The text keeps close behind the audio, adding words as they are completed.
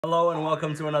Hello and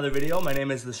welcome to another video. My name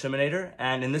is The Shiminator,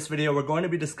 and in this video we're going to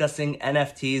be discussing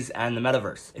NFTs and the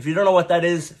Metaverse. If you don't know what that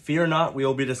is, fear not, we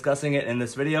will be discussing it in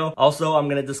this video. Also, I'm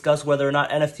going to discuss whether or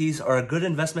not NFTs are a good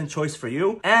investment choice for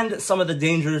you, and some of the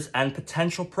dangers and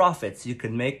potential profits you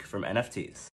can make from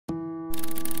NFTs.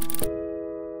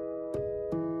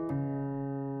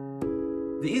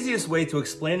 The easiest way to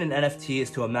explain an NFT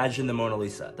is to imagine the Mona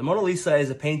Lisa. The Mona Lisa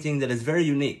is a painting that is very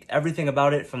unique. Everything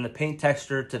about it, from the paint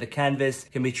texture to the canvas,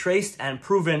 can be traced and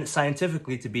proven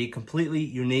scientifically to be completely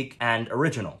unique and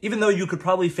original. Even though you could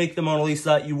probably fake the Mona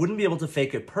Lisa, you wouldn't be able to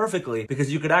fake it perfectly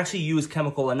because you could actually use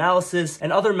chemical analysis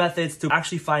and other methods to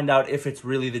actually find out if it's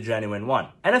really the genuine one.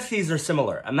 NFTs are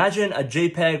similar. Imagine a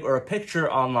JPEG or a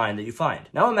picture online that you find.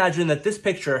 Now imagine that this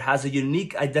picture has a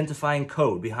unique identifying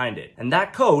code behind it, and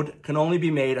that code can only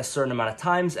be made a certain amount of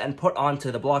times and put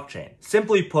onto the blockchain.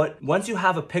 Simply put, once you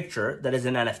have a picture that is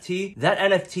an NFT, that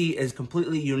NFT is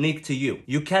completely unique to you.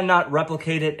 You cannot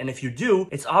replicate it, and if you do,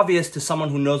 it's obvious to someone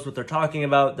who knows what they're talking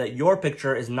about that your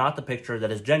picture is not the picture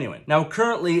that is genuine. Now,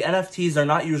 currently, NFTs are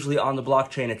not usually on the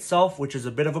blockchain itself, which is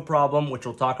a bit of a problem, which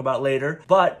we'll talk about later,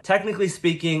 but technically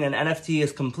speaking, an NFT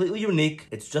is completely unique.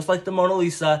 It's just like the Mona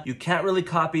Lisa. You can't really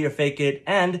copy or fake it,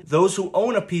 and those who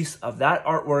own a piece of that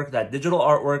artwork, that digital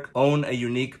artwork, own a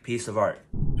unique piece of art.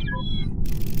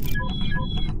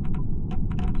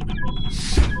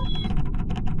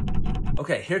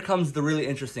 Okay, here comes the really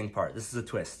interesting part. This is a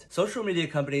twist. Social media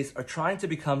companies are trying to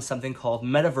become something called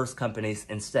Metaverse companies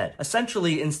instead.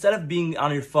 Essentially, instead of being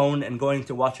on your phone and going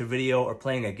to watch a video or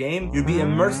playing a game, you'd be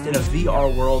immersed in a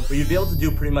VR world where you'd be able to do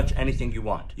pretty much anything you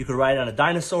want. You could ride on a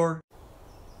dinosaur.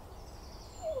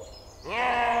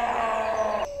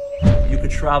 You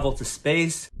could travel to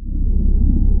space.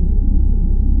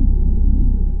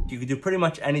 You could do pretty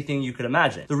much anything you could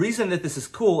imagine. The reason that this is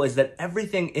cool is that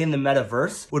everything in the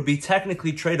metaverse would be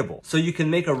technically tradable. So you can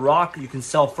make a rock, you can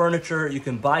sell furniture, you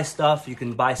can buy stuff, you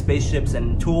can buy spaceships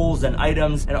and tools and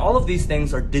items, and all of these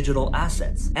things are digital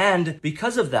assets. And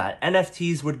because of that,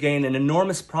 NFTs would gain an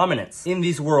enormous prominence in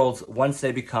these worlds once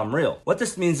they become real. What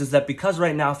this means is that because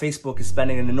right now Facebook is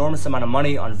spending an enormous amount of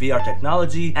money on VR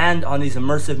technology and on these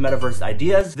immersive metaverse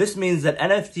ideas, this means that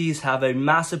NFTs have a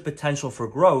massive potential for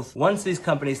growth once these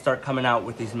companies start coming out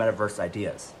with these metaverse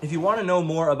ideas. If you want to know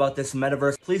more about this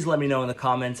metaverse, please let me know in the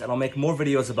comments, and I'll make more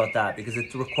videos about that because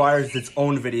it requires its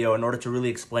own video in order to really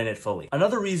explain it fully.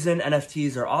 Another reason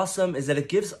NFTs are awesome is that it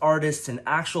gives artists an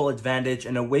actual advantage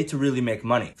and a way to really make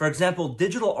money. For example,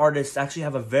 digital artists actually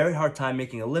have a very hard time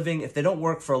making a living if they don't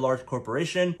work for a large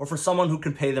corporation or for someone who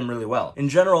can pay them really well. In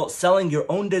general, selling your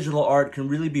own digital art can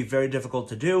really be very difficult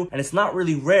to do, and it's not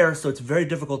really rare, so it's very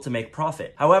difficult to make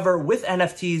profit. However, with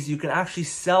NFTs, you can actually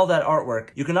sell that artwork.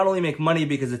 You can not only make money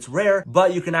because it's rare,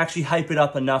 but you can actually hype it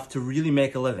up enough to really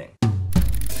make a living.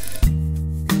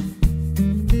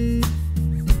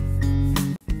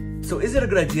 So is it a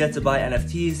good idea to buy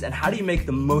NFTs, and how do you make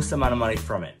the most amount of money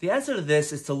from it? The answer to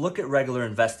this is to look at regular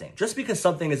investing. Just because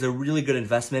something is a really good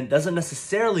investment doesn't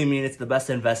necessarily mean it's the best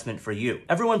investment for you.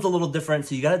 Everyone's a little different,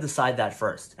 so you gotta decide that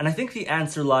first. And I think the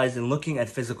answer lies in looking at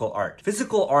physical art.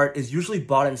 Physical art is usually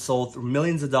bought and sold for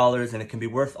millions of dollars, and it can be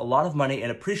worth a lot of money and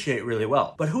appreciate really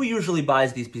well. But who usually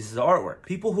buys these pieces of artwork?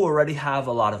 People who already have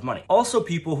a lot of money. Also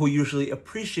people who usually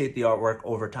appreciate the artwork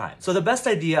over time. So the best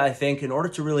idea, I think, in order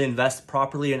to really invest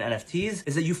properly in NFTs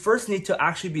is that you first need to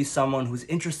actually be someone who's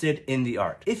interested in the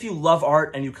art. If you love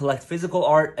art and you collect physical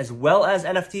art as well as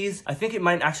NFTs, I think it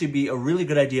might actually be a really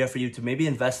good idea for you to maybe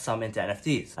invest some into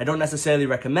NFTs. I don't necessarily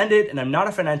recommend it, and I'm not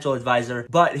a financial advisor,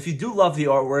 but if you do love the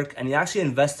artwork and you actually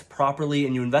invest properly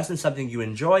and you invest in something you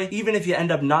enjoy, even if you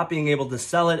end up not being able to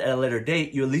sell it at a later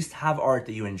date, you at least have art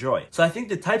that you enjoy. So I think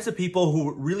the types of people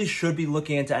who really should be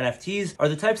looking into NFTs are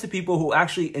the types of people who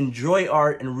actually enjoy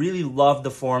art and really love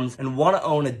the forms and want to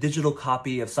own a digital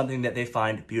copy of something that they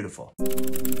find beautiful.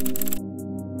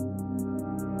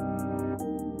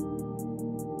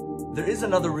 There is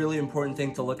another really important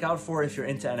thing to look out for if you're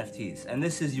into NFTs, and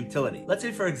this is utility. Let's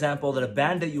say, for example, that a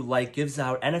band that you like gives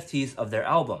out NFTs of their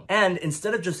album, and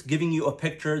instead of just giving you a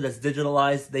picture that's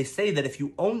digitalized, they say that if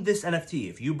you own this NFT,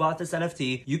 if you bought this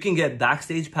NFT, you can get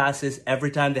backstage passes every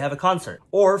time they have a concert.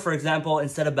 Or, for example,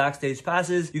 instead of backstage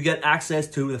passes, you get access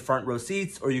to the front row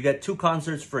seats, or you get 2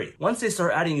 concerts free. Once they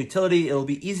start adding utility, it'll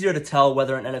be easier to tell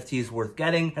whether an NFT is worth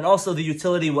getting, and also the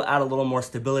utility will add a little more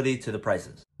stability to the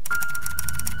prices.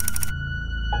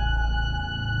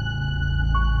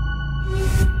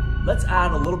 Let's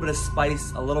add a little bit of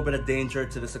spice, a little bit of danger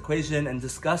to this equation and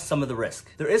discuss some of the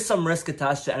risk. There is some risk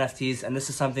attached to NFTs, and this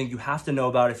is something you have to know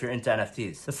about if you're into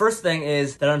NFTs. The first thing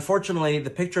is that unfortunately,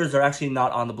 the pictures are actually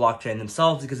not on the blockchain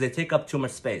themselves because they take up too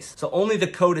much space. So only the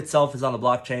code itself is on the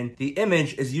blockchain. The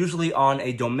image is usually on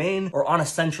a domain or on a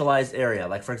centralized area,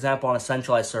 like for example, on a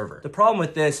centralized server. The problem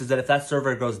with this is that if that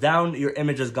server goes down, your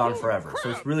image is gone forever.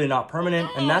 So it's really not permanent,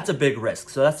 and that's a big risk.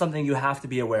 So that's something you have to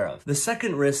be aware of. The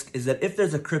second risk is that if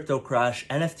there's a crypto crash,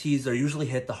 NFTs are usually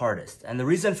hit the hardest. And the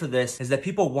reason for this is that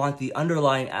people want the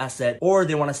underlying asset, or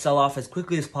they want to sell off as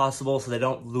quickly as possible so they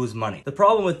don't lose money. The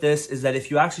problem with this is that if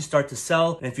you actually start to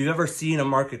sell, and if you've ever seen a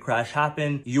market crash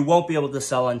happen, you won't be able to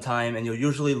sell on time and you'll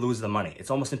usually lose the money.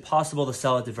 It's almost impossible to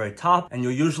sell at the very top, and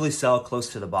you'll usually sell close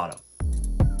to the bottom.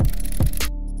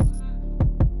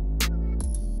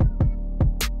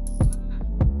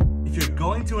 If you're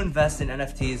going to invest in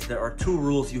NFTs, there are two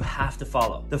rules you have to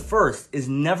follow. The first is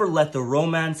never let the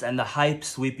romance and the hype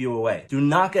sweep you away. Do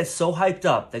not get so hyped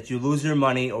up that you lose your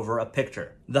money over a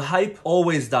picture. The hype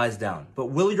always dies down, but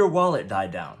will your wallet die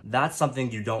down? That's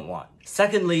something you don't want.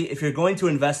 Secondly, if you're going to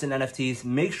invest in NFTs,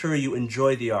 make sure you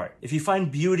enjoy the art. If you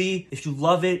find beauty, if you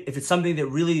love it, if it's something that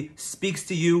really speaks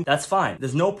to you, that's fine.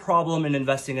 There's no problem in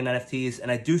investing in NFTs,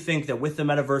 and I do think that with the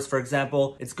Metaverse, for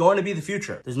example, it's going to be the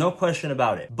future. There's no question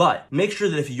about it. But make sure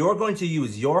that if you're going to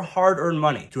use your hard-earned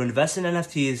money to invest in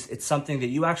NFTs, it's something that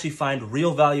you actually find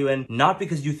real value in, not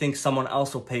because you think someone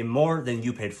else will pay more than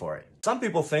you paid for it. Some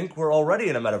people think we're already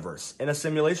in a Metaverse, in a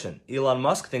simulation. Elon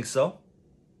Musk thinks so.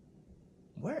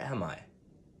 Where am I?